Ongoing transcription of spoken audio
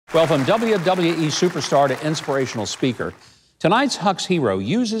Well, from WWE superstar to inspirational speaker, tonight's Huck's hero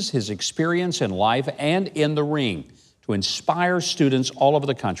uses his experience in life and in the ring to inspire students all over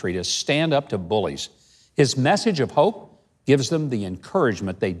the country to stand up to bullies. His message of hope gives them the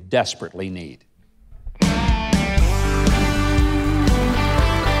encouragement they desperately need.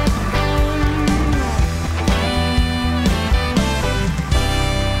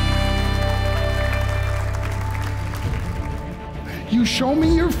 You show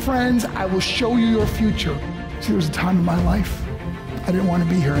me your friends, I will show you your future. See, there was a time in my life I didn't want to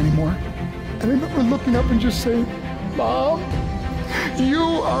be here anymore. And I remember looking up and just saying, Mom, you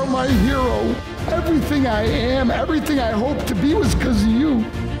are my hero. Everything I am, everything I hope to be was because of you.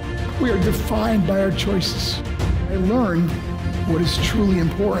 We are defined by our choices. I learned what is truly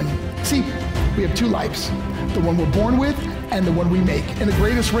important. See, we have two lives, the one we're born with and the one we make. And the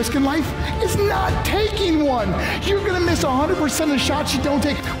greatest risk in life is not taking one. You're gonna miss 100% of the shots you don't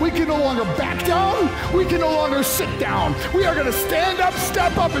take. We can no longer back down. We can no longer sit down. We are gonna stand up,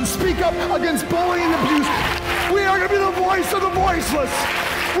 step up, and speak up against bullying and abuse. We are gonna be the voice of the voiceless.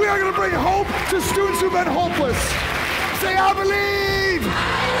 We are gonna bring hope to students who've been hopeless. Say, I believe!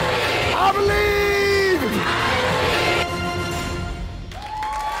 I believe!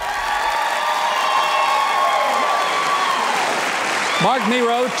 Marc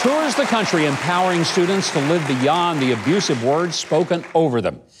Mero tours the country empowering students to live beyond the abusive words spoken over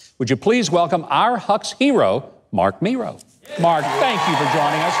them. Would you please welcome our Huck's hero, Marc Mero. Marc, thank you for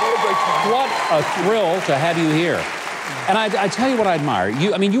joining us. What a thrill to have you here. And I tell you what I admire.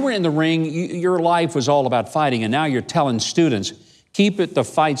 You were in the ring, your life was all about fighting, and now you're telling students, keep the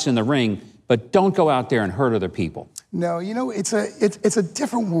fights in the ring, but don't go out there and hurt other people. No, it's a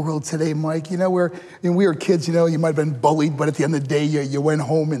different world today, Mike. Where we were kids, you might have been bullied, but at the end of the day, you went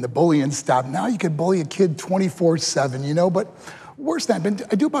home and the bullying stopped. Now you could bully a kid 24/7, but worse than that,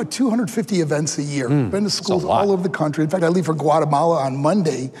 I do about 250 events a year. Been to schools all over the country. In fact, I leave for Guatemala on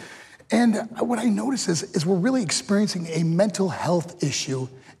Monday. And what I notice is we're really experiencing a mental health issue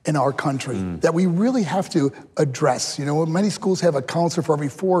in our country that we really have to address. Many schools have a counselor for every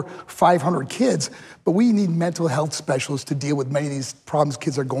 400-500 kids, but we need mental health specialists to deal with many of these problems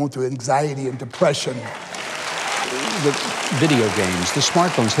kids are going through, anxiety and depression. The video games, the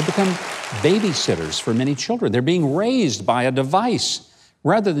smartphones have become babysitters for many children. They're being raised by a device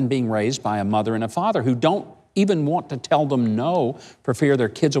rather than being raised by a mother and a father who don't even want to tell them no for fear their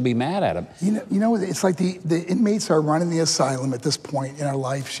kids will be mad at them. It's like the inmates are running the asylum at this point in our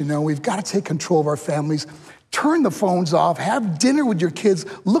lives. We've got to take control of our families. Turn the phones off. Have dinner with your kids.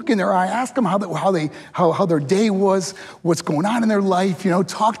 Look in their eye. Ask them how their day was, what's going on in their life.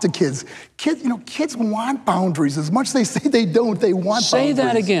 Talk to kids. Kids want boundaries. As much as they say they don't, they want boundaries. Say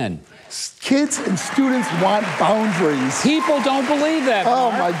that again. Kids and students want boundaries. People don't believe that, Oh,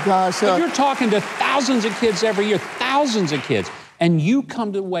 Marc. my gosh. But you're talking to thousands of kids every year, thousands of kids, and you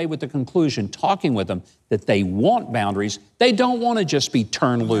come away with the conclusion, talking with them, that they want boundaries. They don't want to just be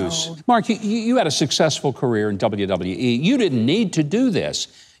turned loose. No. Marc, you had a successful career in WWE. You didn't need to do this.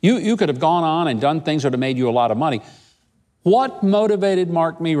 You could have gone on and done things that would have made you a lot of money. What motivated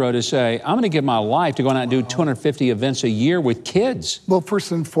Marc Mero to say, I'm going to give my life to go out and do 250 events a year with kids? Well,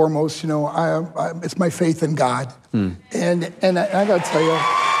 first and foremost, it's my faith in God. And I got to tell you,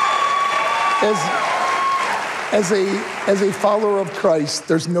 as a follower of Christ,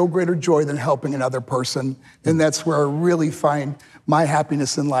 there's no greater joy than helping another person. And that's where I really find my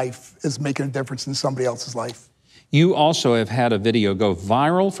happiness in life, is making a difference in somebody else's life. You also have had a video go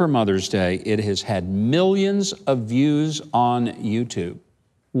viral for Mother's Day. It has had millions of views on YouTube.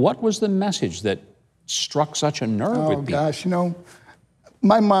 What was the message that struck such a nerve with people? Oh, gosh,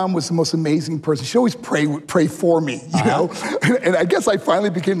 my mom was the most amazing person. She always pray for me, And I guess I finally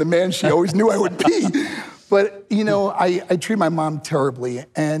became the man she always knew I would be. But, I treated my mom terribly,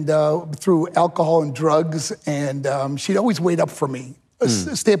 and through alcohol and drugs, and she'd always wait up for me.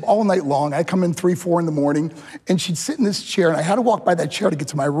 Stay up all night long. I'd come in 3, 4 in the morning, and she'd sit in this chair, and I had to walk by that chair to get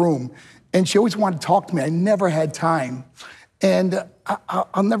to my room. And she always wanted to talk to me. I never had time. And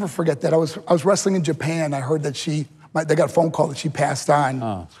I'll never forget that. I was wrestling in Japan. I heard that they got a phone call that she passed on.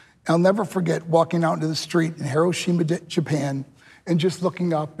 Oh. I'll never forget walking out into the street in Hiroshima, Japan, and just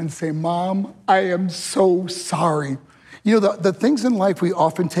looking up and saying, Mom, I am so sorry. The things in life we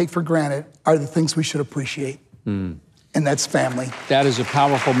often take for granted are the things we should appreciate. And that's family. That is a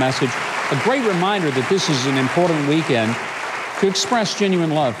powerful message. A great reminder that this is an important weekend to express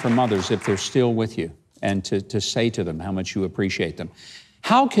genuine love for mothers if they're still with you, and to say to them how much you appreciate them.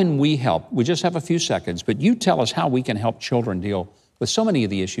 How can we help? We just have a few seconds, but you tell us how we can help children deal with so many of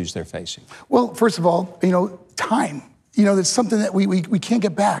the issues they're facing. Well, first of all, time. you know, that's something that we can't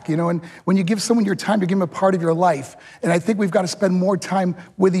get back, you know, and when you give someone your time, you give them a part of your life. And I think we've got to spend more time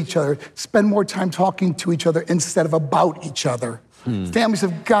with each other, spend more time talking to each other instead of about each other. Families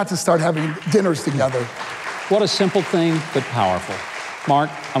have got to start having dinners together. What a simple thing, but powerful. Marc,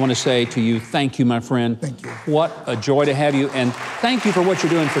 I want to say to you, thank you, my friend. Thank you. What a joy to have you, and thank you for what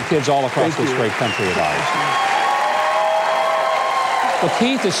you're doing for kids all across this great country of ours. Well,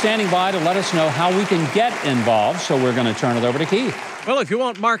 Keith is standing by to let us know how we can get involved, so we're going to turn it over to Keith. Well, if you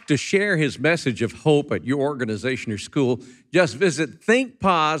want Marc to share his message of hope at your organization or school, just visit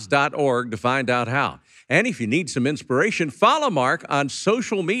thinkpause.org to find out how. And if you need some inspiration, follow Marc on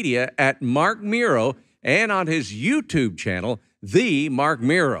social media at Marc Mero and on his YouTube channel, The Marc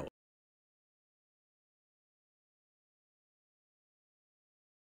Mero.